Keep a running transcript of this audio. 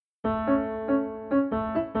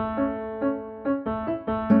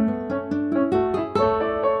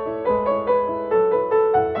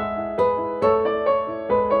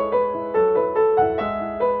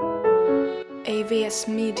Bias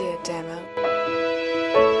Media Demo.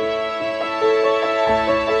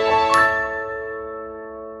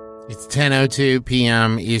 It's 10:02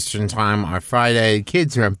 p.m. Eastern Time on Friday.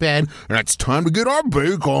 Kids are in bed, and it's time to get our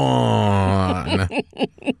bacon.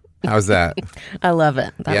 How's that? I love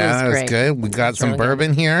it. That was great. Good. We got some really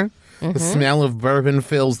bourbon here. The smell of bourbon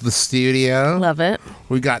fills the studio. Love it.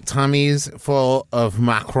 We got tummies full of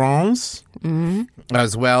macarons,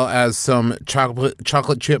 as well as some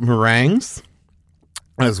chocolate chip meringues,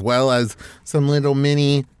 as well as some little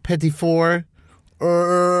mini petit four,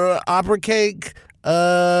 opera cake,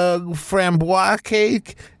 framboise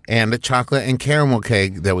cake, and a chocolate and caramel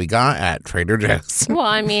cake that we got at Trader Joe's. Well,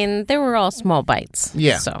 I mean, they were all small bites.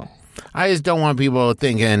 Yeah. So, I just don't want people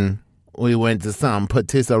thinking we went to some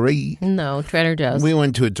patisserie. no, Trader Joe's. We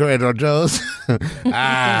went to Trader Joe's.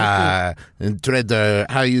 Trader,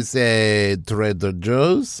 how you say Trader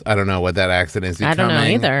Joe's? I don't know what that accent is. I don't know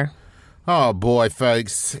either. Oh, boy,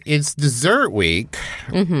 folks. It's dessert week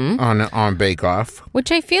on Bake Off.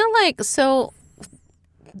 Which I feel like, so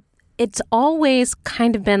it's always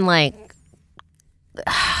kind of been like,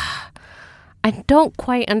 I don't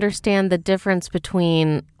quite understand the difference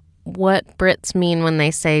between what Brits mean when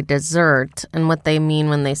they say dessert and what they mean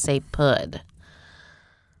when they say pud.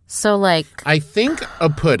 So, like, I think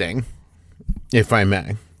a pudding, if I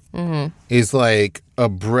may, is like a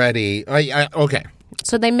bready. Okay.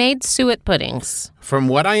 so they made suet puddings. From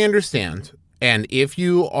what I understand, and if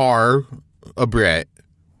you are a Brit,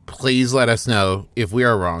 please let us know if we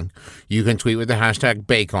are wrong. You can tweet with the hashtag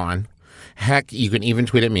 #BakeOn. Heck, you can even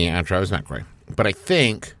tweet at me at Travis McRae. But I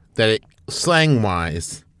think that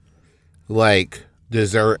slang-wise, like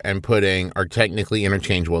dessert and pudding are technically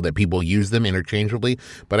interchangeable, that people use them interchangeably.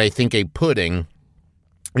 But I think a pudding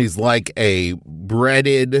is like a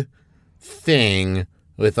breaded thing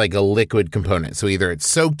with like a liquid component. So either it's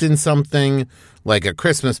soaked in something, like a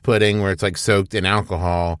Christmas pudding where it's like soaked in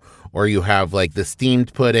alcohol, or you have like the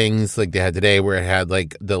steamed puddings like they had today where it had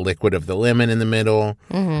like the liquid of the lemon in the middle,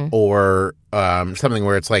 or something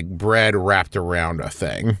where it's like bread wrapped around a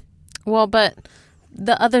thing. Well, but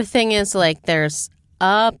the other thing is, like, there's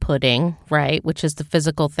a pudding, right, which is the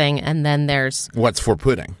physical thing, and then there's What's for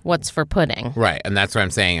pudding? what's for pudding. Right. And that's what I'm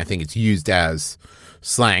saying. I think it's used as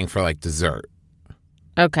slang for like dessert.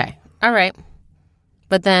 Okay. All right.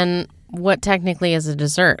 But then what technically is a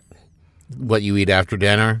dessert? What you eat after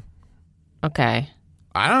dinner? Okay.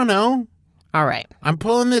 I don't know. All right. I'm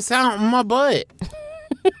pulling this out in my butt.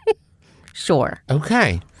 Sure.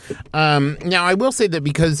 Okay. Now, I will say that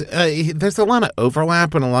because there's a lot of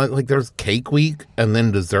overlap and a lot, like there's cake week and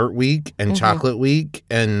then dessert week and chocolate week.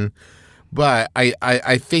 But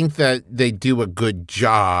I think that they do a good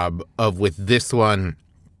job of, with this one,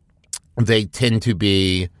 they tend to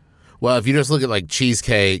be, well, if you just look at like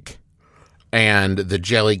cheesecake and the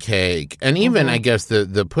jelly cake and even, I guess,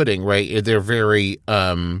 the pudding, right? They're very,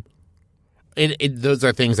 those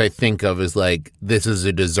are things I think of as like, this is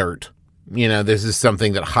a dessert. You know, this is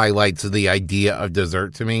something that highlights the idea of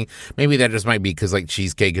dessert to me. Maybe that just might be because, like,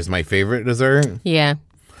 cheesecake is my favorite dessert. Yeah.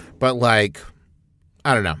 But, like,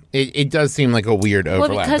 I don't know. It does seem like a weird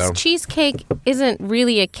overlap, well, because though. cheesecake isn't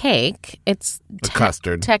really a cake. It's A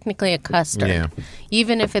custard. Technically a custard. Yeah.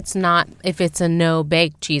 Even if it's not, if it's a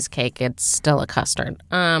no-bake cheesecake, it's still a custard.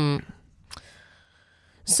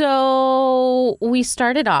 So we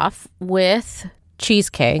started off with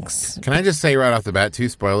cheesecakes. Can I just say right off the bat, too,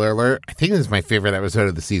 spoiler alert, I think this is my favorite episode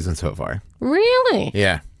of the season so far. Really?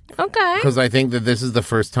 Yeah. Okay. Because I think that this is the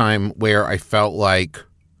first time where I felt like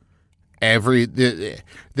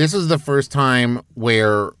this is the first time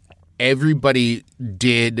where everybody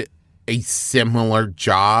did a similar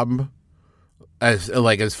job as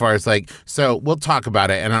far as like, so we'll talk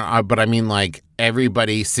about it. But I mean, like,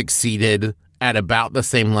 everybody succeeded at about the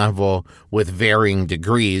same level with varying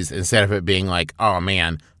degrees, instead of it being like, oh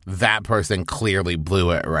man, that person clearly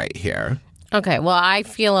blew it right here. Okay, well, I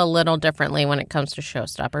feel a little differently when it comes to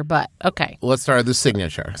Showstopper, but okay. Let's start with the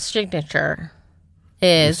signature. Signature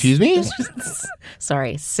is... Excuse me?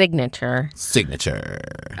 Sorry, signature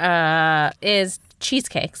is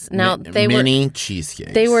cheesecakes. Now, mini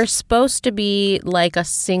cheesecakes. They were supposed to be like a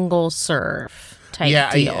single serve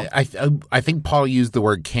type deal. I think Paul used the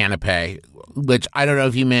word canapé, which I don't know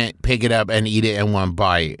if you meant pick it up and eat it in one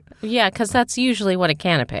bite. Yeah, because that's usually what a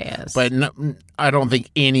canapé is. But no, I don't think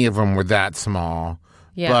any of them were that small.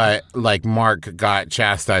 Yeah. But, like, Mark got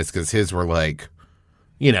chastised because his were, like,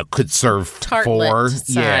 you know, could serve Tartlet four.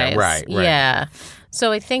 size. Yeah, right. Yeah.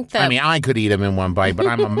 So I think that I mean, I could eat them in one bite, but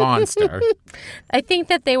I'm a monster. I think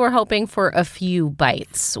that they were hoping for a few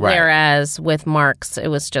bites, Right. whereas with Mark's, it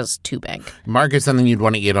was just too big. Mark is something you'd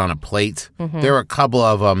want to eat on a plate. Mm-hmm. There were a couple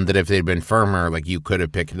of them that if they'd been firmer, like you could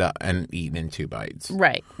have picked it up and eaten in 2 bites.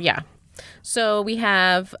 Right. Yeah. So we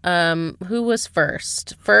have who was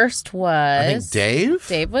first? First was I think Dave?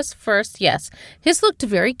 Dave was first. Yes, his looked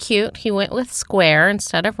very cute. He went with square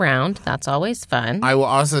instead of round. That's always fun. I will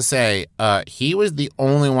also say he was the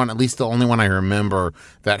only one, at least the only one I remember,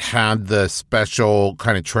 that had the special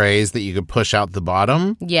kind of trays that you could push out the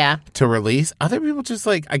bottom Yeah. to release. Other people just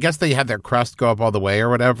like, I guess they had their crust go up all the way or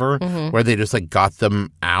whatever, where they just like got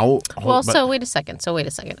them out. Well, But- so wait a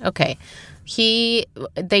second. Okay. He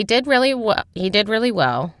did really well.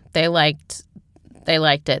 They liked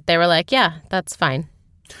it. They were like, yeah, that's fine.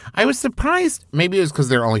 I was surprised. Maybe it was because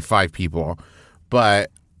there are only 5 people,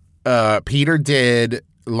 but Peter did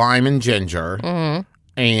lime and ginger,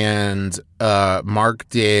 and Mark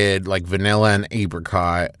did like vanilla and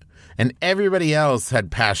apricot, and everybody else had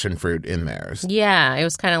passion fruit in theirs. Yeah, it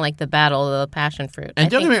was kind of like the battle of the passion fruit. And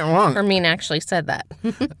don't get me wrong, Hermine actually said that.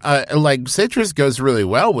 like citrus goes really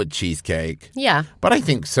well with cheesecake. Yeah. But I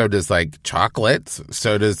think so does like chocolate.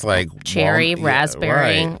 So does like Cherry, walnut-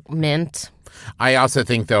 raspberry, right. mint. I also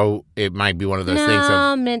think though it might be one of those things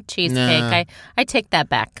No, of mint cheesecake. I take that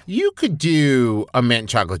back. you could do a mint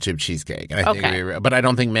chocolate chip cheesecake. And I think Okay. it'd be, but I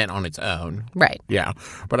don't think mint on its own. Right. Yeah.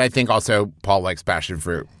 But I think also Paul likes passion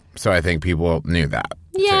fruit. So I think people knew that.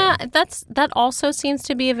 Yeah, too. that also seems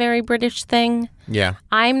to be a very British thing. Yeah.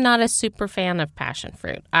 I'm not a super fan of passion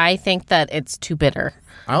fruit. I think that it's too bitter.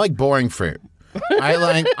 I like boring fruit. I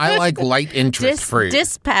like light interest fruit.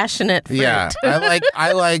 Dispassionate fruit. Yeah,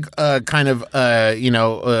 I like kind of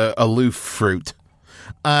aloof fruit.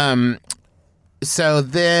 So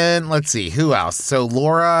then let's see who else. So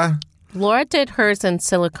Laura, Laura did hers in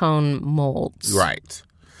silicone molds. right,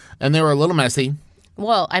 and they were a little messy.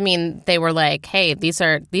 Well, I mean, they were like, "Hey, these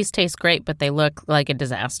taste great, but they look like a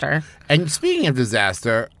disaster." And speaking of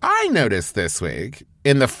disaster, I noticed this week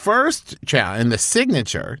in the first challenge, in the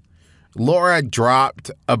signature, Laura dropped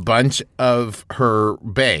a bunch of her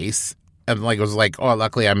base and was like, "Oh,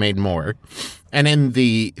 luckily I made more." And in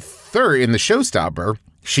the showstopper,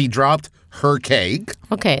 she dropped her cake.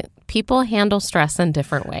 Okay, people handle stress in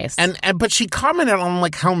different ways. But she commented on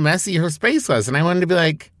like how messy her space was, and I wanted to be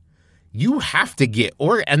like, you have to get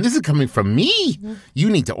and this is coming from me. You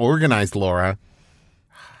need to organize, Laura.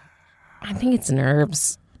 I think it's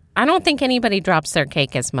nerves. I don't think anybody drops their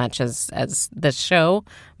cake as much as the show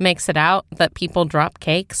makes it out that people drop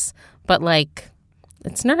cakes, but like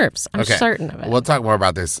it's nerves. I'm certain of it. We'll talk more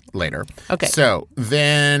about this later. Okay. So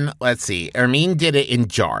then let's see. Hermine did it in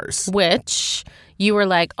jars. Which you were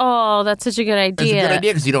like, "Oh, that's such a good idea." It's a good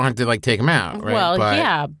idea because you don't have to like take them out, right? Well,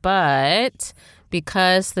 yeah, but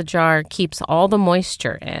because the jar keeps all the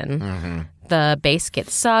moisture in, the base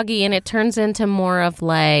gets soggy and it turns into more of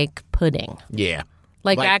like pudding, Yeah.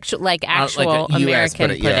 like actual US American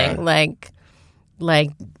pudding, yeah.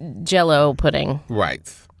 like Jell-O pudding. Right.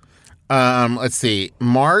 Let's see.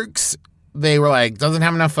 Mark's, they were like, doesn't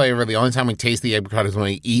have enough flavor. The only time we taste the apricot is when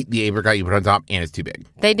we eat the apricot you put on top, and it's too big.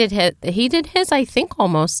 He did his, I think,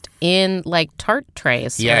 almost in like tart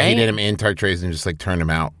trays. Yeah, right? he did them in tart trays and just like turned them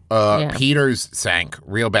out. Yeah. Peter's sank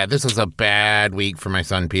real bad. This was a bad week for my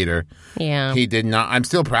son, Peter. Yeah. He did not. I'm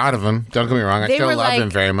still proud of him. Don't get me wrong. I still love him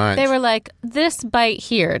very much. They were like, this bite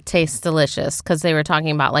here tastes delicious because they were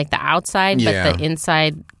talking about like the outside, Yeah. but the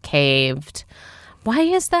inside caved. Why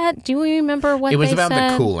is that? Do you remember what It was they about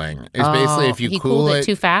said? the cooling. It's basically if you he cool cooled it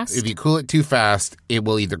too fast? If you cool it too fast, it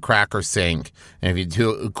will either crack or sink. And if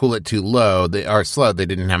you cool it too low or slow, they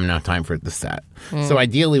didn't have enough time for it to set. So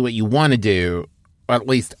ideally, what you want to do, or at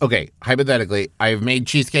least, okay, hypothetically, I've made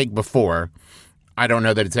cheesecake before. I don't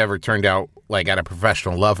know that it's ever turned out like at a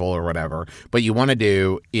professional level or whatever. But you want to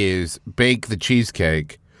do is bake the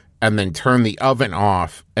cheesecake and then turn the oven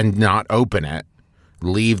off and not open it.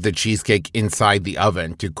 Leave the cheesecake inside the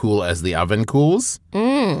oven to cool as the oven cools.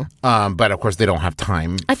 But of course, they don't have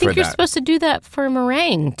time. I think for you're that. supposed to do that for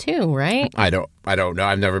meringue too, right? I don't know.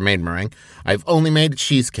 I've never made meringue. I've only made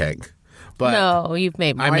cheesecake. But No, you've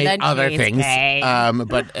made more I made than other things.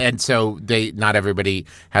 cheesecake. So not everybody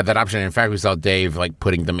had that option. In fact, we saw Dave like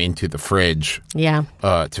putting them into the fridge Yeah.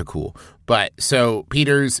 to cool. But so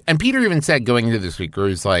Peter even said going into this week, he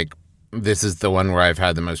was like, this is the one where I've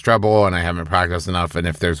had the most trouble and I haven't practiced enough. And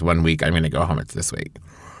if there's 1 week I'm going to go home, it's this week.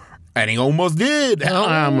 And he almost did.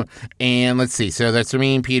 Oh. And let's see. So that's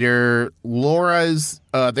me and Peter. Laura's,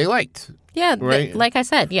 they liked. Yeah, Right? like I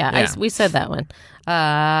said, Yeah. we said that one.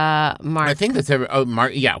 Mark. I think that's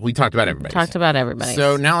Mark. Yeah, we talked about everybody. Talked about everybody.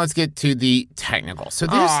 So now let's get to the technical. So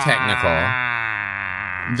this technical,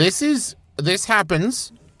 this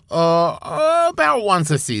happens about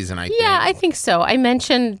once a season, I think. Yeah, I think so. I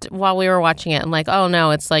mentioned while we were watching it, I'm like, oh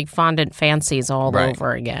no, it's like Fondant Fancies all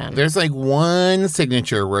over again. There's like one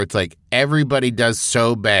signature where it's like everybody does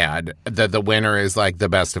so bad that the winner is like the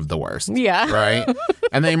best of the worst. Yeah. Right?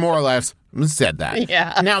 And they more or less said that.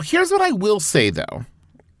 Yeah. Now, here's what I will say, though.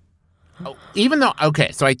 Even though,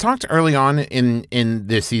 okay, so I talked early on in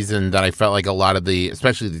this season that I felt like a lot of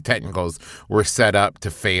especially the technicals, were set up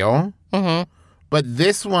to fail. Mm-hmm. But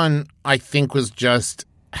this one, I think, was just...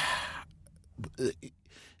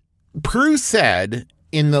 Prue said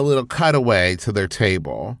in the little cutaway to their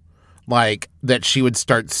table, like, that she would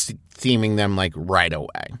start steaming them, like, right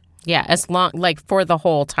away. Yeah, as long, like, for the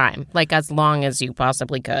whole time. Like, as long as you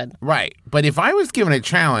possibly could. Right. But if I was given a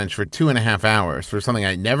challenge for 2.5 hours for something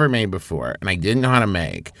I'd never made before and I didn't know how to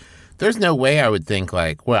make, there's no way I would think,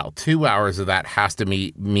 like, well, 2 hours of that has to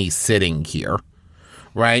be me sitting here.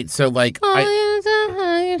 Right? So, like...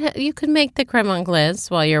 you could make the creme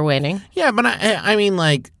anglaise while you're waiting. Yeah, but I mean,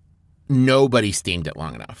 like, nobody steamed it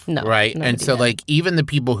long enough. No. Right? And so, like, even the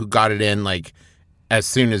people who got it in, like, as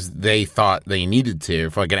soon as they thought they needed to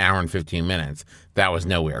for, like, an hour and 15 minutes, that was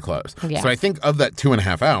nowhere close. Yeah. So I think of that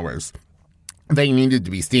 2.5 hours, they needed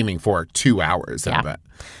to be steaming for 2 hours of it.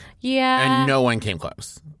 Yeah. And no one came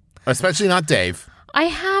close. Especially not Dave. I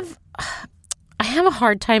have a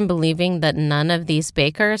hard time believing that none of these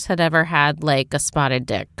bakers had ever had, like, a spotted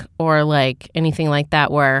dick or, like, anything like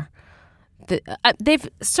that where they've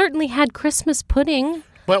certainly had Christmas pudding.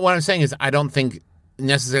 But what I'm saying is I don't think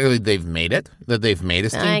necessarily they've made it, that they've made a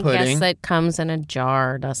steamed pudding. I guess it comes in a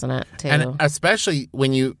jar, doesn't it, too? And especially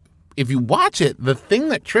if you watch it, the thing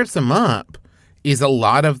that trips them up is a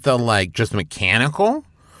lot of the, like, just mechanical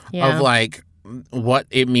of, like, what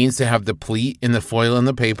it means to have the pleat in the foil and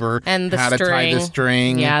the paper and the how to tie the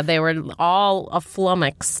string. Yeah, they were all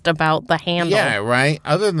flummoxed about the handle. Yeah, right.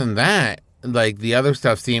 Other than that, like, the other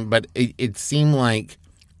stuff but it seemed like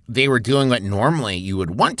they were doing what normally you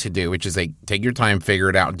would want to do, which is, like, take your time, figure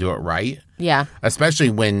it out, and do it right. Yeah. Especially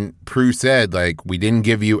when Prue said, like, we didn't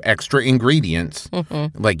give you extra ingredients.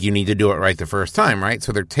 Mm-hmm. Like, you need to do it right the first time, right?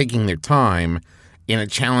 So they're taking their time in a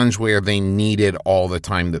challenge where they needed all the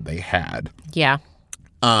time that they had. Yeah.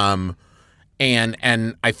 And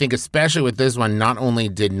I think especially with this one, not only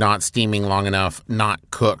did not steaming long enough not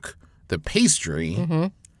cook the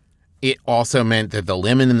pastry, it also meant that the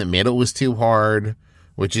lemon in the middle was too hard,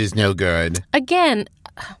 which is no good. Again,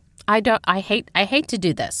 I hate to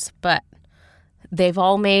do this, but they've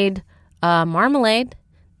all made marmalade.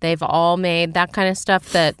 They've all made that kind of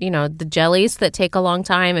stuff that, you know, the jellies that take a long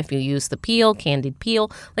time. If you use the peel, candied peel,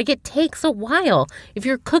 like, it takes a while. If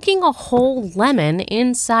you're cooking a whole lemon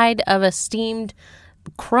inside of a steamed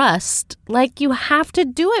crust, like, you have to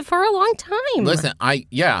do it for a long time. Listen,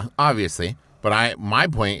 obviously. But my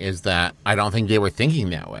point is that I don't think they were thinking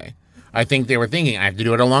that way. I think they were thinking, I have to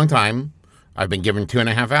do it a long time. I've been given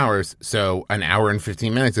 2.5 hours, so an hour and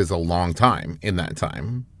 15 minutes is a long time in that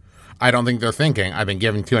time. I don't think they're thinking, I've been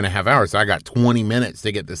given 2.5 hours, so I got 20 minutes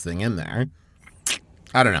to get this thing in there.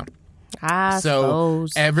 I don't know. I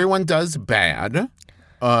suppose. Everyone does bad.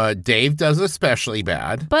 Dave does especially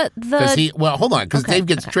bad. But hold on, because Dave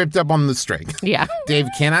gets tripped up on the string. Yeah. Dave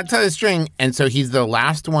cannot tie the string, and so he's the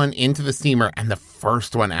last one into the steamer and the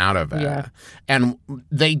first one out of it. Yeah. And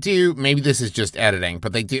they do, maybe this is just editing,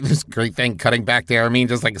 but they do this great thing cutting back to Aramine,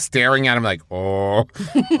 just like staring at him like, oh,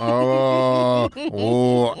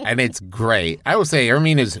 and it's great. I will say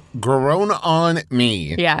Aramine has grown on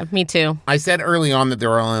me. Yeah, me too. I said early on that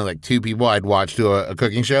there were only like 2 people I'd watch do a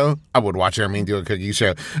cooking show. I would watch Aramine do a cooking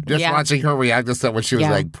show. Just watching her react to stuff when she was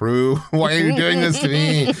like, Prue, why are you doing this to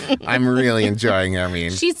me? I'm really enjoying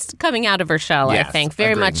Aramine. She's coming out of her shell, I think,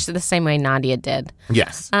 very much the same way Nadia did.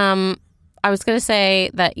 Yes. I was going to say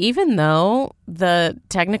that even though the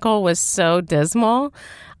technical was so dismal,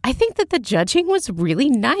 I think that the judging was really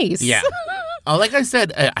nice. Yeah. Like I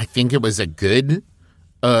said, I think it was a good...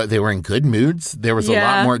 they were in good moods. There was a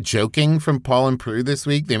lot more joking from Paul and Prue this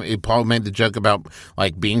week. Paul made the joke about,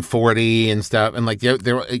 like, being 40 and stuff. And, like,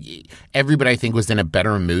 everybody, I think, was in a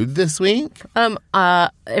better mood this week. If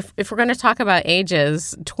we're going to talk about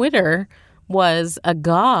ages, Twitter was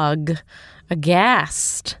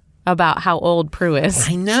aghast about how old Prue is.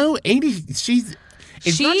 I know. 80. She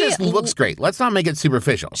not just looks great. Let's not make it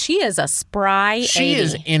superficial. She is a spry She 80.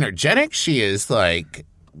 is energetic. She is, like...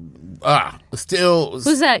 still...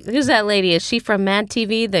 Who's that lady? Is she from Mad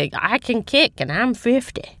TV? I can kick and I'm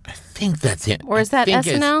 50. I think that's it. Or is that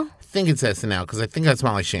SNL? I think it's SNL because I think that's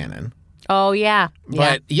Molly Shannon. Oh, yeah.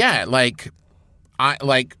 But yeah,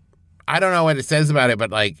 I don't know what it says about it, but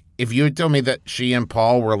like if you had told me that she and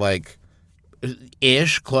Paul were like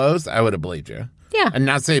ish close, I would have believed you. Yeah. And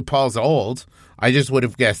not say Paul's old. I just would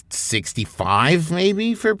have guessed 65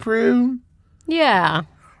 maybe for Prue. Yeah.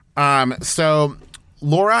 So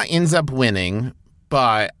Laura ends up winning,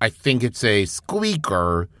 but I think it's a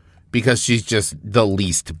squeaker because she's just the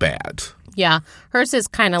least bad. Yeah. Hers is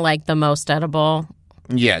kind of like the most edible.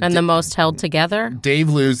 Yeah. And the most held together. Dave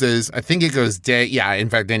loses. I think it goes Dave. Yeah, in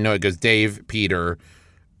fact, I know it goes Dave, Peter,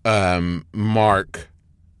 Mark,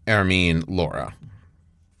 Hermine, Laura.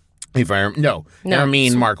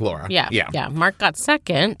 Hermine, Mark, Laura. Yeah. Mark got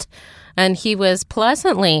second, and he was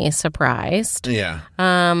pleasantly surprised. Yeah.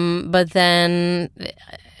 But then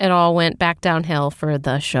it all went back downhill for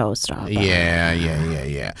the showstopper.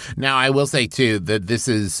 Yeah. Now, I will say, too, that this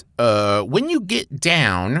is, when you get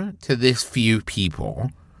down to this few people,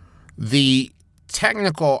 the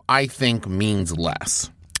technical, I think, means less.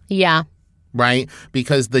 Yeah. Right?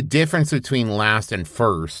 Because the difference between last and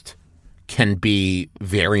first can be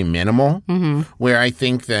very minimal, where I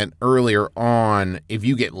think that earlier on, if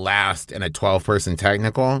you get last in a 12-person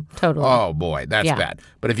technical, totally. Oh, boy, that's bad.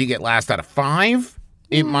 But if you get last out of 5,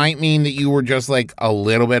 it might mean that you were just like a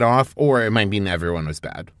little bit off, or it might mean everyone was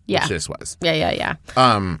bad, which this was. Yeah.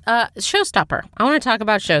 Showstopper. I want to talk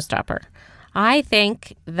about Showstopper. I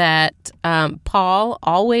think that Paul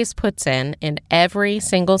always puts in every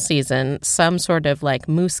single season some sort of like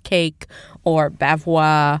mousse cake or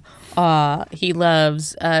bavois. He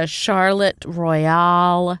loves Charlotte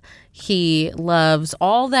Royale. He loves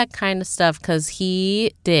all that kind of stuff because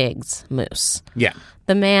he digs mousse. Yeah.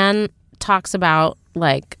 The man talks about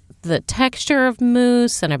like the texture of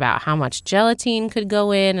mousse and about how much gelatine could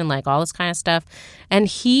go in and like all this kind of stuff. And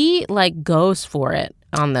he like goes for it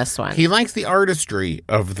on this one. He likes the artistry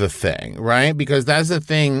of the thing, right? Because that's the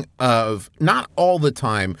thing of, not all the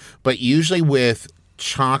time, but usually with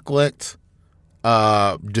chocolate,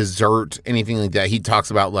 dessert, anything like that, he talks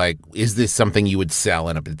about like, is this something you would sell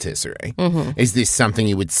in a patisserie? Is this something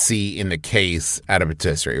you would see in the case at a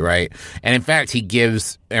patisserie, right? And in fact, he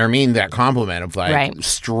gives Hermine that compliment of like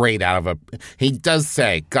straight out of he does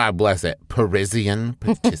say, God bless it, Parisian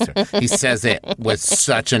patisserie. He says it with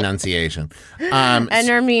such enunciation. And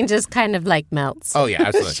Hermine just kind of like melts. Oh yeah,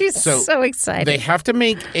 absolutely. She's so excited. They have to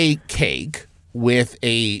make a cake with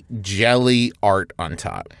a jelly art on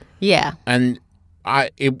top. Yeah. And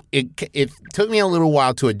it took me a little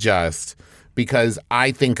while to adjust because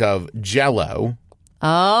I think of Jell-O.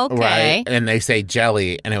 Okay. Right? And they say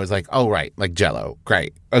jelly, and it was like, oh, right, like Jell-O.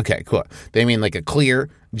 Great. Okay, cool. They mean like a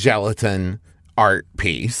clear gelatin art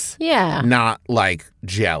piece. Yeah. Not like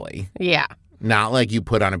jelly. Yeah. Not like you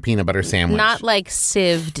put on a peanut butter sandwich. Not like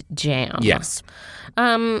sieved jam. Yes.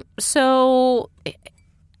 So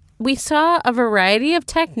we saw a variety of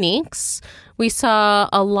techniques. We saw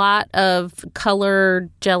a lot of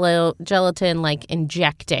colored gelatin like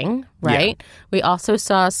injecting, right? Yeah. We also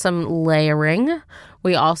saw some layering.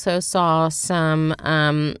 We also saw some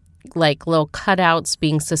like little cutouts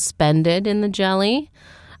being suspended in the jelly.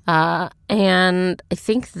 And I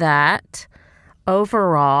think that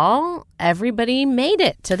overall, everybody made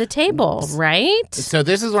it to the table, right? So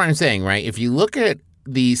this is what I'm saying, right? If you look at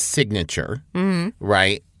the signature,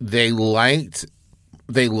 right, they liked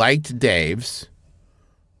Dave's,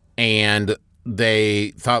 and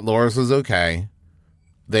they thought Laura's was okay.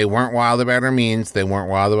 They weren't wild about Hermine's. They weren't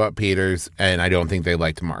wild about Peter's, and I don't think they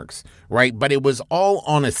liked Mark's, right? But it was all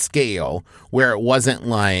on a scale where it wasn't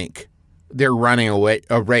like they're running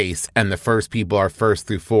a race, and the first people are first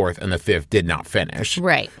through fourth, and the fifth did not finish.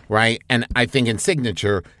 Right. Right? And I think in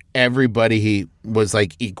signature, everybody was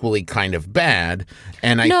like equally kind of bad.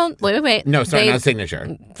 And wait. No, sorry, not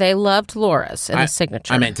signature. They loved Laura's in the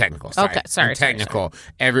signature. I meant technical. Sorry. Okay, sorry. In technical,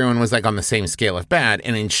 everyone was like on the same scale of bad.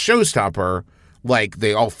 And in Showstopper, like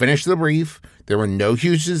they all finished the brief. There were no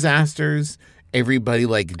huge disasters. Everybody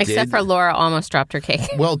except for Laura almost dropped her cake.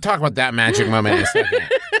 We'll talk about that magic moment in a second.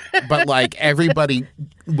 But like everybody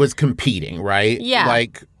was competing, right? Yeah.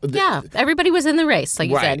 Everybody was in the race, like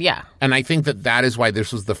you said. Yeah. And I think that is why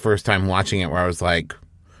this was the first time watching it where I was like,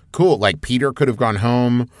 cool. Like Peter could have gone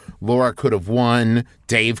home, Laura could have won,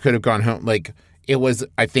 Dave could have gone home. Like it was,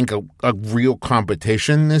 I think, a real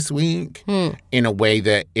competition this week in a way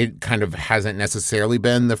that it kind of hasn't necessarily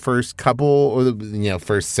been the first couple or the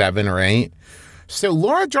first 7 or 8. So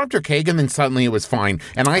Laura dropped her cake, and then suddenly it was fine.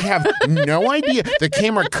 And I have no idea. The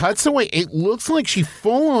camera cuts away. It looks like she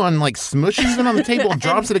full on like smushes it on the table and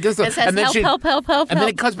drops it against the. And then help. And then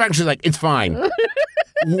it cuts back, and she's like, "It's fine."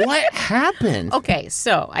 What happened? Okay,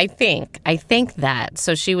 so I think that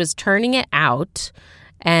so she was turning it out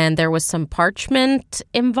and there was some parchment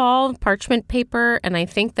involved, parchment paper, and I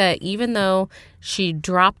think that even though she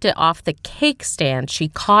dropped it off the cake stand, she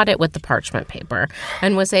caught it with the parchment paper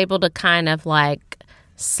and was able to kind of like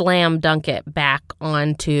slam dunk it back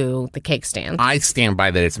onto the cake stand. I stand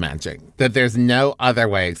by that it's magic. That there's no other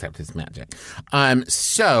way except it's magic.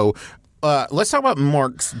 So let's talk about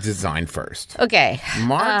Mark's design first. Okay.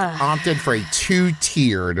 Mark opted for a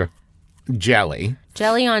 2-tiered jelly.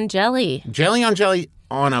 Jelly on jelly. Jelly on jelly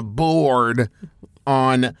on a board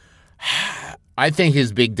on... I think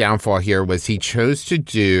his big downfall here was he chose to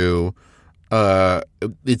do...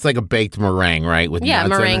 it's like a baked meringue, right? With nuts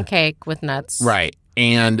meringue cake with nuts. Right.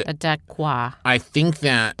 And a decois. I think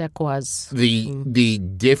that the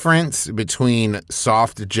difference between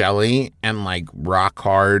soft jelly and like rock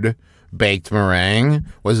hard baked meringue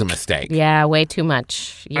was a mistake. Yeah, way too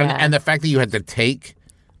much. Yeah. And the fact that you had to take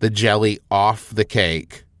the jelly off the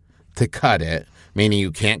cake to cut it, meaning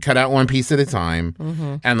you can't cut out one piece at a time.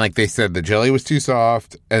 Mm-hmm. And like they said, the jelly was too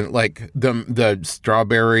soft and like the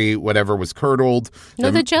strawberry whatever was curdled.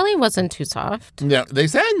 No, the jelly wasn't too soft. No, they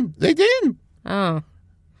said they did. Oh.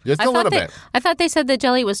 Just a little bit. I thought they said the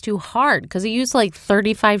jelly was too hard because he used like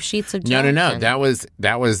 35 sheets of jelly. No. That was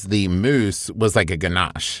the mousse was like a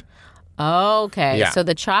ganache. Oh, okay. Yeah. So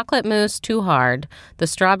the chocolate mousse too hard, the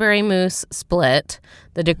strawberry mousse split,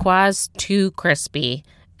 the decois too crispy,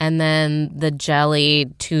 and then the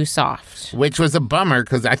jelly too soft. Which was a bummer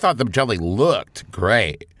because I thought the jelly looked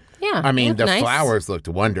great. Yeah. I mean, the nice. flowers looked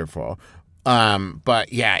wonderful.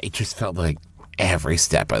 But yeah, it just felt like every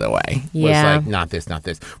step of the way was like, not this.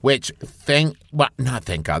 Which, not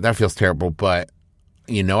thank God. That feels terrible, but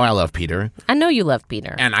you know I love Peter. I know you love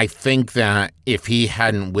Peter. And I think that if he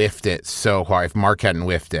hadn't whiffed it so hard, if Mark hadn't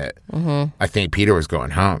whiffed it, I think Peter was going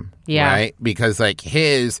home. Yeah. Right? Because like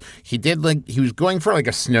he was going for like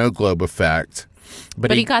a snow globe effect.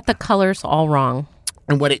 But he got the colors all wrong.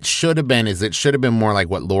 And what it should have been is it should have been more like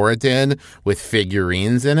what Laura did with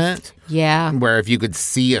figurines in it. Yeah. Where if you could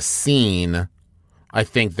see a scene, I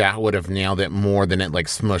think that would have nailed it more than it like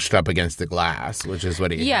smushed up against the glass, which is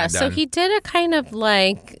what he had done. So he did a kind of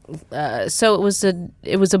like, so it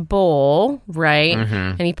was a bowl, right? Mm-hmm.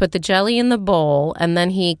 And he put the jelly in the bowl, and then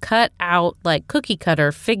he cut out like cookie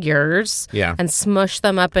cutter figures, and smushed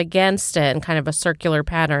them up against it in kind of a circular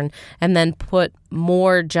pattern, and then put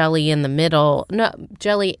more jelly in the middle,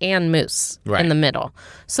 jelly and mousse in the middle.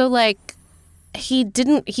 So like he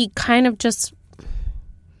kind of just.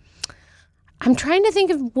 I'm trying to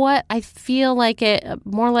think of what I feel like it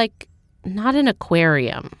more like not an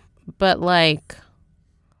aquarium, but like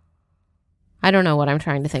I don't know what I'm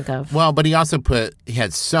trying to think of. Well, but he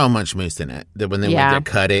had so much mousse in it that when they went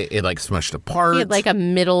to cut it, it like smushed apart. He had like a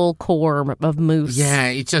middle core of mousse. Yeah,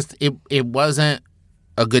 it wasn't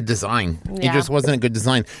a good design. Yeah. It just wasn't a good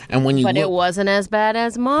design. And when it wasn't as bad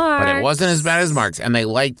as Mark's. But it wasn't as bad as Mark's, and they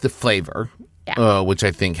liked the flavor. Yeah. Which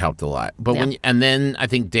I think helped a lot. But and then I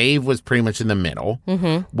think Dave was pretty much in the middle,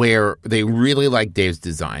 where they really liked Dave's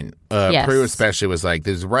design. Prue especially was like,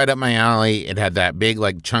 "This is right up my alley." It had that big,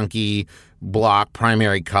 like, chunky block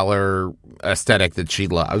primary color aesthetic that she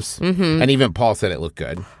loves, and even Paul said it looked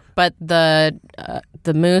good. But the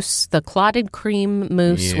mousse, the clotted cream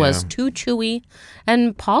mousse, was too chewy,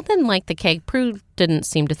 and Paul didn't like the cake. Prue didn't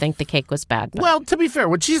seem to think the cake was bad. But. Well, to be fair,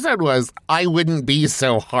 what she said was, "I wouldn't be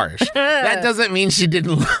so harsh." That doesn't mean she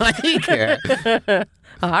didn't like it.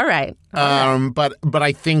 All right. But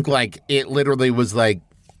I think like it literally was like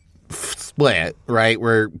split, right?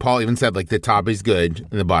 Where Paul even said like the top is good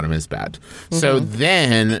and the bottom is bad. So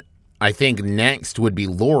then. I think next would be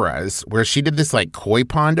Laura's, where she did this like koi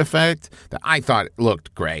pond effect that I thought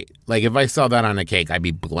looked great. Like if I saw that on a cake, I'd be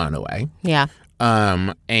blown away. Yeah.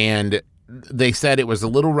 And they said it was a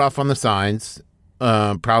little rough on the sides,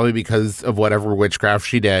 probably because of whatever witchcraft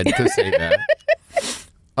she did to say that.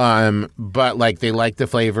 But like they liked the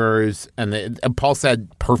flavors, and Paul said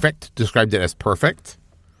perfect, described it as perfect.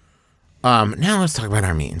 Now let's talk about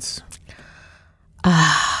Armin's.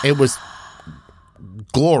 It was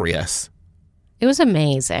glorious. It was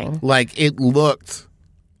amazing. Like it looked,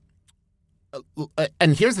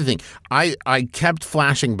 and here's the thing: I kept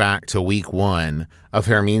flashing back to week 1 of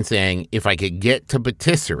Hermine saying, "If I could get to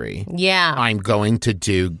patisserie, I'm going to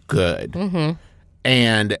do good."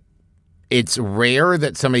 And it's rare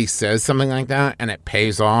that somebody says something like that and it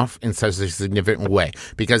pays off in such a significant way.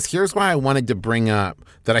 Because here's why I wanted to bring up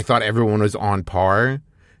that I thought everyone was on par,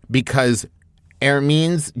 because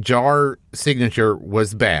Ermine's jar signature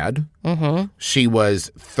was bad. Mm-hmm. She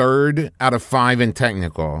was 3rd out of 5 in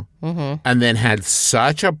technical, and then had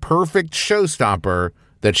such a perfect showstopper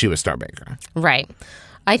that she was Star Baker. Right.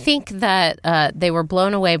 I think that they were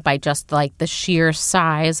blown away by just like the sheer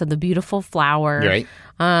size of the beautiful flower. Right.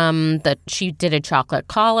 That she did a chocolate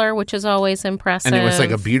collar, which is always impressive. And it was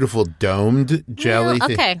like a beautiful domed jelly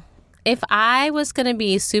thing. Okay. If I was going to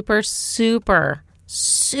be super, super,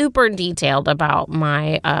 super detailed about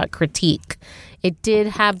my critique, it did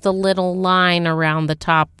have the little line around the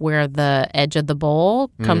top where the edge of the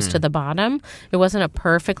bowl comes to the bottom. It wasn't a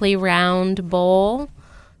perfectly round bowl.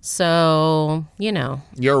 So, you know.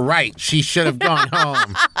 You're right. She should have gone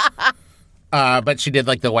home. But she did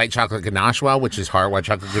like the white chocolate ganache well, which is hard. White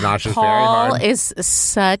chocolate ganache is very hard. Paul is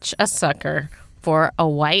such a sucker for a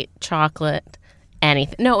white chocolate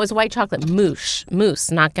anything. No, it was white chocolate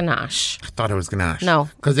mousse, not ganache. I thought it was ganache. No.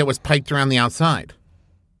 Because it was piped around the outside.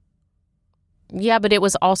 Yeah, but it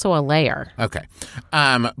was also a layer. Okay.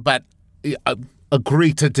 But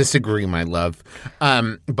agree to disagree, my love.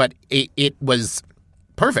 But it was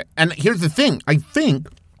perfect. And here's the thing. I think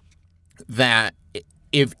that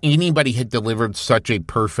if anybody had delivered such a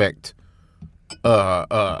perfect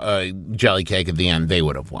jelly cake at the end, they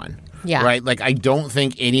would have won. Yeah. Right? Like, I don't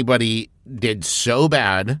think anybody did so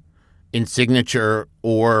bad in signature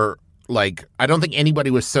or, like, I don't think anybody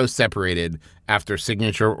was so separated after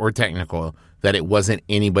signature or technical that it wasn't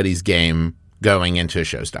anybody's game going into a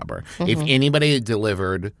showstopper. If anybody had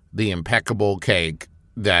delivered the impeccable cake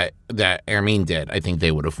that Ermine did, I think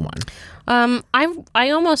they would have won. I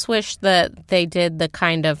almost wish that they did the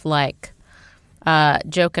kind of like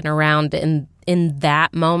joking around in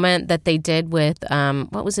that moment that they did with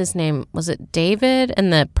what was his name? Was it David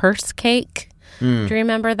and the purse cake? Do you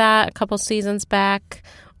remember that a couple seasons back?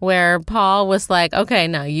 Where Paul was like, okay,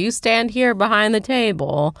 now you stand here behind the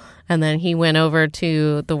table. And then he went over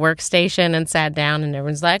to the workstation and sat down, and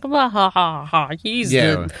everyone's like, well, ha, ha, ha, he's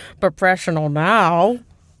the professional now.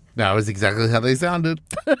 That was exactly how they sounded.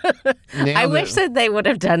 I wish that they would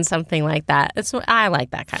have done something like that. I like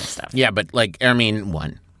that kind of stuff. Yeah, but like Ermine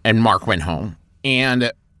won, and Mark went home.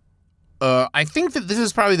 And I think that this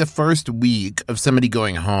is probably the first week of somebody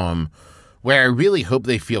going home where I really hope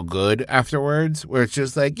they feel good afterwards, where it's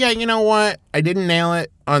just like, yeah, you know what? I didn't nail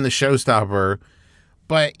it on the showstopper,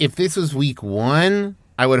 but if this was week 1,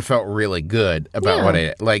 I would have felt really good about what I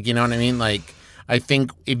did. Like, you know what I mean? Like, I think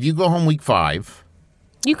if you go home week 5...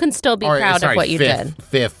 You can still be proud of what you did.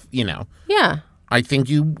 5th, you know. Yeah. I think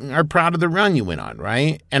you are proud of the run you went on,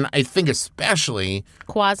 right? And I think especially...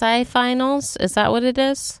 Quasi-finals? Is that what it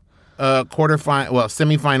is?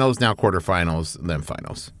 Semifinals, now quarterfinals, then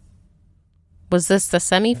finals. Was this the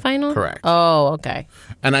semifinal? Correct. Oh, okay.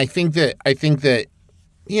 And I think that,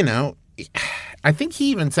 you know, I think he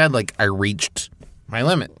even said, like, I reached my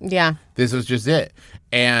limit. Yeah. This was just it.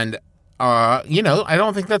 And, you know, I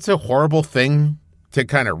don't think that's a horrible thing to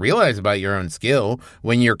kind of realize about your own skill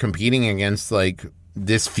when you're competing against, like,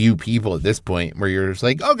 this few people at this point where you're just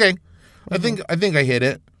like, okay, I think I hit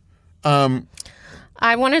it.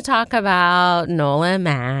 I want to talk about Nola and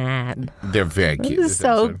Matt. They're very cute. This is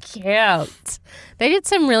so cute. They did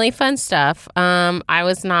some really fun stuff. I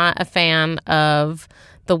was not a fan of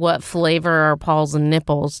the what flavor are Paul's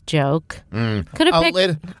nipples joke. Could have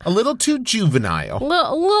picked a little too juvenile.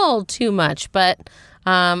 A little too much, but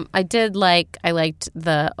I liked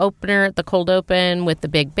the opener, the cold open with the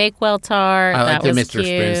big Bakewell tart. I like that the was Mr. cute.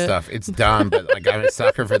 Spoon stuff. It's dumb, but like I'm a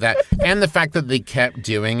sucker for that. And the fact that they kept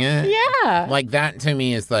doing it. Yeah. Like that to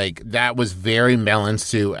me is like, that was very Mel and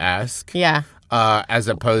Sue-esque. Yeah. As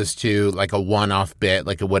opposed to like a one-off bit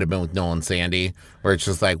like it would have been with Noel and Sandy, where it's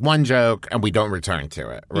just like one joke and we don't return to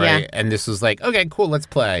it, right? Yeah. And this was like, okay, cool, let's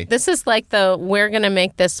play. This is like we're going to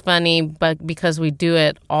make this funny, but because we do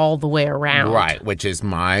it all the way around. Right, which is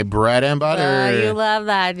my bread and butter. You love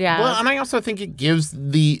that, yeah. Well, and I also think it gives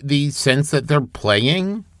the sense that they're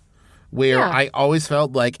playing, where I always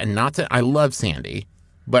felt like, and I love Sandy,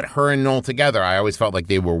 but her and Noel together, I always felt like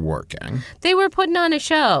they were working. They were putting on a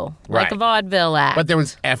show, like a vaudeville act. But there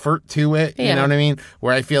was effort to it, you know what I mean?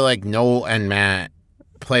 Where I feel like Noel and Matt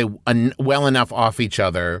play well enough off each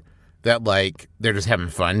other that, like, they're just having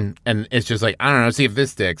fun. And it's just like, I don't know, see if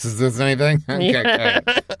this sticks. Is this anything? Okay.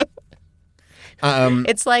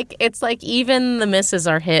 It's like even the misses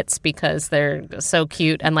are hits because they're so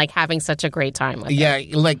cute and like having such a great time with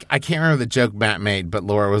it. Like I can't remember the joke Matt made, but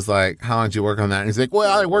Laura was like, how long did you work on that? And he's like,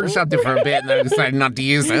 well, I workshopped it for a bit and then I decided not to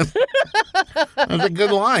use it. It was a good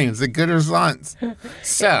line. It's a good response.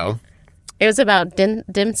 So It was about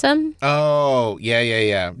dim sum. Oh,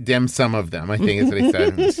 yeah. Dim some of them, I think is what he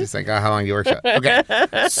said. It's just like, oh, how long do you workshop? Okay.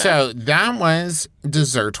 So that was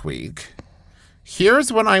dessert week.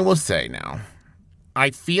 Here's what I will say now. I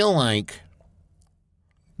feel like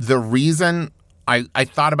the reason I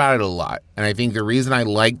thought about it a lot, and I think the reason I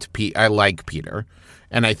like Peter,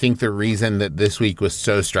 and I think the reason that this week was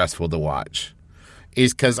so stressful to watch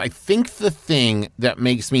is because I think the thing that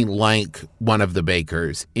makes me like one of the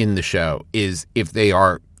bakers in the show is if they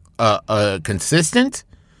are consistent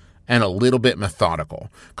and a little bit methodical.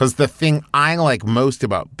 Because the thing I like most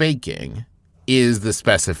about baking is the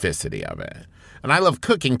specificity of it. And I love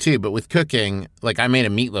cooking too, but with cooking, like I made a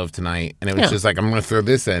meatloaf tonight and it was just like, I'm going to throw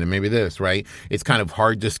this in and maybe this, right? It's kind of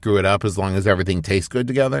hard to screw it up as long as everything tastes good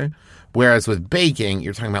together. Whereas with baking,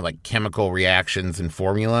 you're talking about like chemical reactions and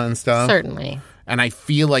formula and stuff. Certainly. And I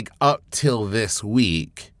feel like up till this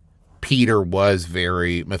week, Peter was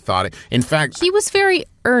very methodic. In fact, he was very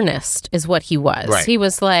earnest, is what he was. Right. He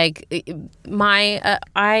was like, in my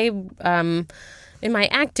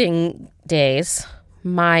acting days,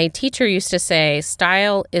 my teacher used to say,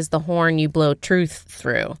 style is the horn you blow truth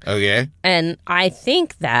through. Okay. And I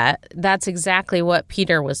think that's exactly what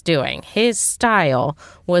Peter was doing. His style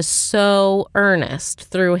was so earnest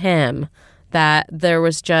through him that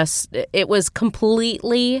it was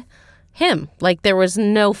completely him. Like there was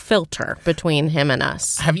no filter between him and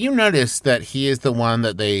us. Have you noticed that he is the one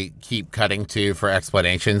that they keep cutting to for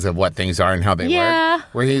explanations of what things are and how they work?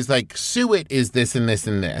 Where he's like, suet is this and this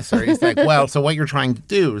and this. Or he's like, well, so what you're trying to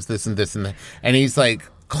do is this and this and that. And he's like,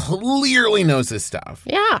 clearly knows his stuff.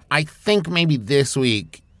 Yeah. I think maybe this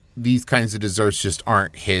week, these kinds of desserts just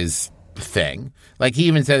aren't his thing. Like he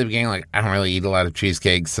even said at the beginning, like, I don't really eat a lot of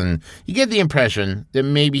cheesecakes. And you get the impression that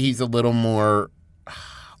maybe he's a little more,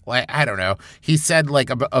 like, I don't know. He said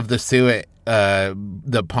like of the suet,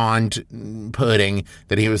 the pond pudding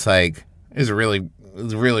that he was like, it was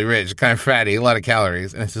really rich, kind of fatty, a lot of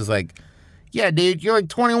calories. And it's just like, yeah, dude, you're like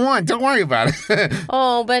 21. Don't worry about it.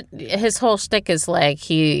 Oh, but his whole shtick is like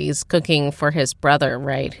he's cooking for his brother,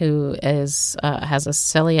 right? Who has a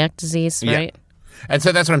celiac disease, right? Yeah. And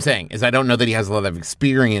so that's what I'm saying, is I don't know that he has a lot of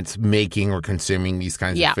experience making or consuming these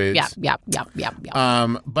kinds of foods. Yeah.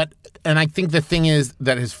 But I think the thing is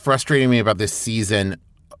that has frustrated me about this season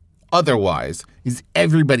otherwise is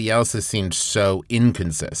everybody else has seemed so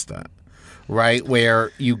inconsistent, right?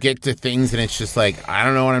 Where you get to things and it's just like, I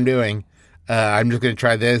don't know what I'm doing. I'm just going to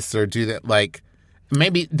try this or do that. Like,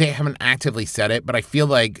 maybe they haven't actively said it, but I feel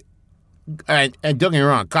like, and don't get me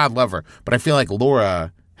wrong, God love her, but I feel like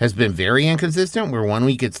Laura has been very inconsistent, where one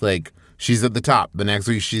week it's like she's at the top, the next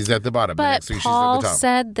week she's at the bottom, the next week she's at the top. But Paul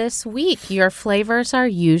said this week, your flavors are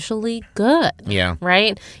usually good. Yeah.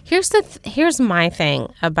 Right? Here's my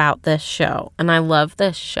thing about this show, and I love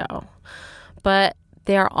this show, but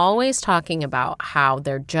they're always talking about how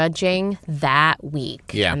they're judging that week.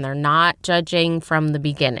 Yeah. And they're not judging from the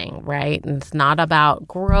beginning, right? And it's not about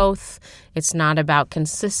growth. It's not about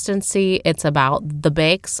consistency. It's about the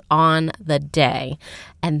bakes on the day.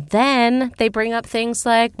 And then they bring up things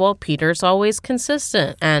like, well, Peter's always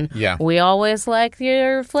consistent. And we always like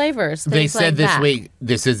your flavors. They said like this that. week,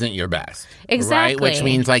 this isn't your best. Exactly. Right? Which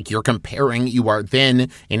means like you are then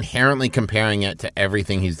inherently comparing it to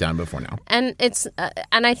everything he's done before now. And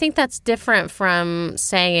and I think that's different from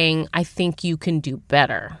saying, I think you can do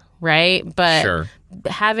better, right? But sure.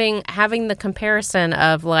 having the comparison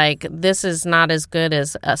of like, this is not as good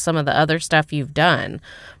as some of the other stuff you've done,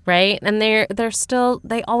 right? And they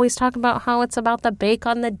always talk about how it's about the bake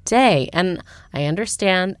on the day. And I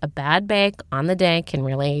understand a bad bake on the day can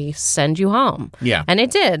really send you home. Yeah. And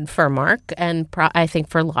it did for Mark, and I think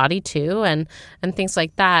for Lottie too, and things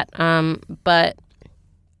like that. But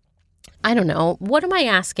I don't know. What am I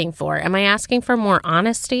asking for? Am I asking for more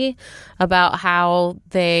honesty about how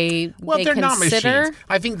they're consider? Not machines.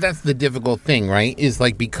 I think that's the difficult thing, right? Is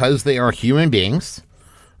like, because they are human beings,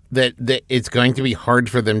 that it's going to be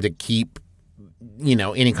hard for them to keep,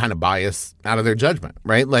 any kind of bias out of their judgment,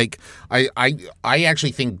 right? Like, I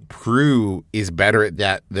actually think Prue is better at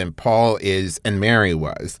that than Paul is and Mary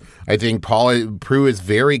was. I think Prue is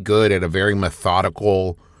very good at a very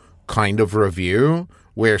methodical kind of review,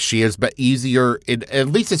 where she is but easier, at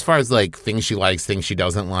least as far as like things she likes, things she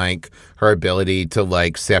doesn't like, her ability to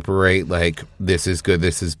like separate like this is good,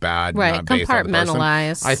 this is bad, right? Not based on the person.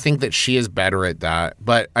 Compartmentalize. I think that she is better at that.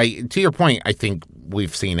 But to your point, I think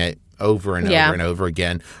we've seen it over and over and over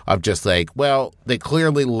again of just like, well, they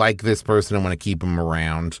clearly like this person and want to keep them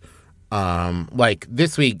around. Like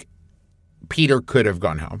this week, Peter could have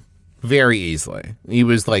gone home. Very easily. He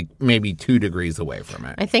was like maybe 2 degrees away from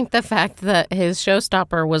it. I think the fact that his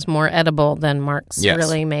showstopper was more edible than Mark's Yes.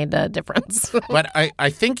 really made a difference. But I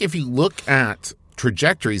think if you look at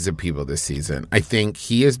trajectories of people this season, I think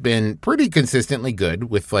he has been pretty consistently good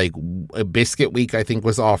with like a biscuit week, I think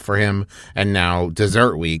was off for him. And now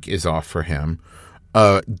dessert week is off for him.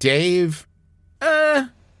 Dave's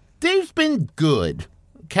been good.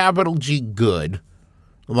 Capital G good.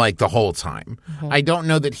 Like the whole time. Mm-hmm. I don't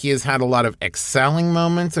know that he has had a lot of excelling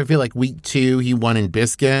moments. I feel like week 2 he won in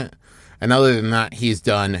biscuit. And other than that, he's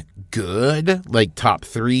done good, like top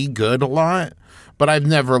 3 good a lot. But I've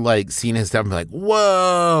never like seen his stuff and be like,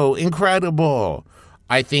 whoa, incredible.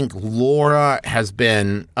 I think Laura has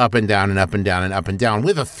been up and down and up and down and up and down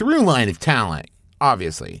with a through line of talent,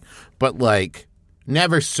 obviously. But like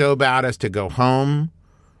never so bad as to go home.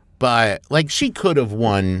 But like she could have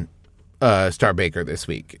won Star Baker this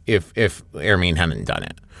week if Hermine hadn't done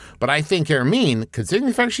it. But I think Hermine, considering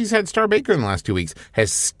the fact she's had Star Baker in the last 2 weeks,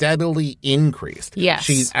 has steadily increased. Yes.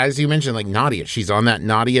 She's, as you mentioned, like Nadia. She's on that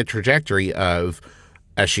Nadia trajectory of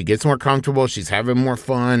as she gets more comfortable, she's having more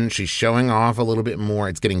fun, she's showing off a little bit more.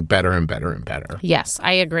 It's getting better and better and better. Yes,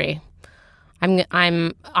 I agree.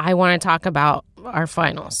 I want to talk about our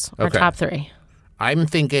finals, our Okay. top 3. I'm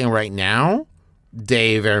thinking right now,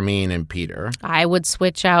 Dave, Hermine, and Peter. I would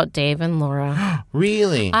switch out Dave and Laura.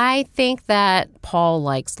 Really? I think that Paul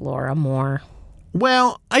likes Laura more.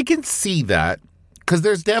 Well, I can see that because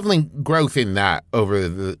there's definitely growth in that over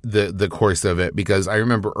the course of it. Because I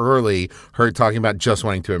remember early her talking about just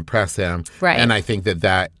wanting to impress him, Right. And I think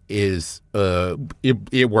that is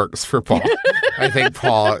it works for Paul. I think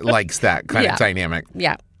Paul likes that kind Yeah. of dynamic.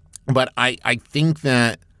 Yeah. But I think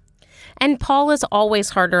that And Paul is always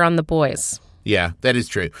harder on the boys. yeah, that is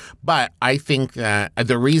true. But I think that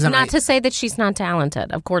the reason Not to say that she's not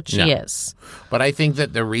talented. Of course she No. is. But I think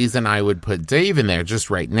that the reason I would put Dave in there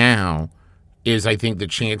just right now is I think the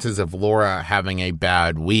chances of Laura having a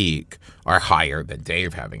bad week are higher than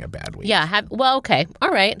Dave having a bad week. Yeah. Well, okay. All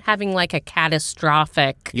right. Having like a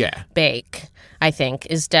catastrophic Yeah. bake, I think,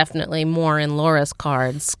 is definitely more in Laura's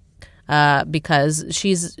cards because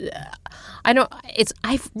she's.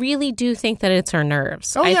 I really do think that it's her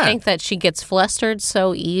nerves. Oh, yeah. I think that she gets flustered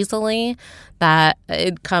so easily that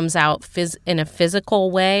it comes out in a physical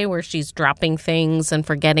way where she's dropping things and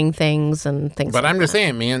forgetting things and things. But like I'm just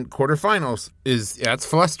saying, man, quarterfinals that's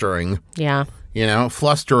flustering. Yeah. You know,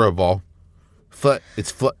 flusterable.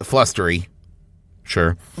 It's flustery.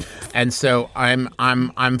 Sure. And so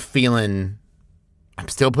I'm feeling I'm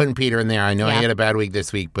still putting Peter in there. I know I Yeah. had a bad week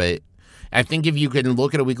this week, but I think if you can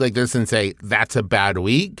look at a week like this and say that's a bad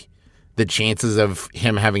week, the chances of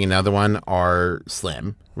him having another one are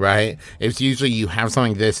slim, right? It's usually you have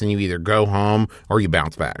something like this and you either go home or you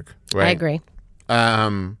bounce back, right? I agree.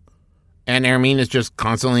 And Hermine is just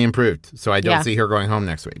constantly improved, so I don't Yeah. see her going home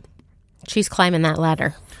next week. She's climbing that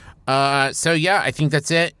ladder. So yeah, I think that's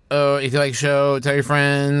it. If you like the show, tell your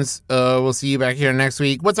friends. We'll see you back here next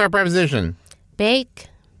week. What's our preposition? Bake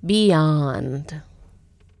beyond.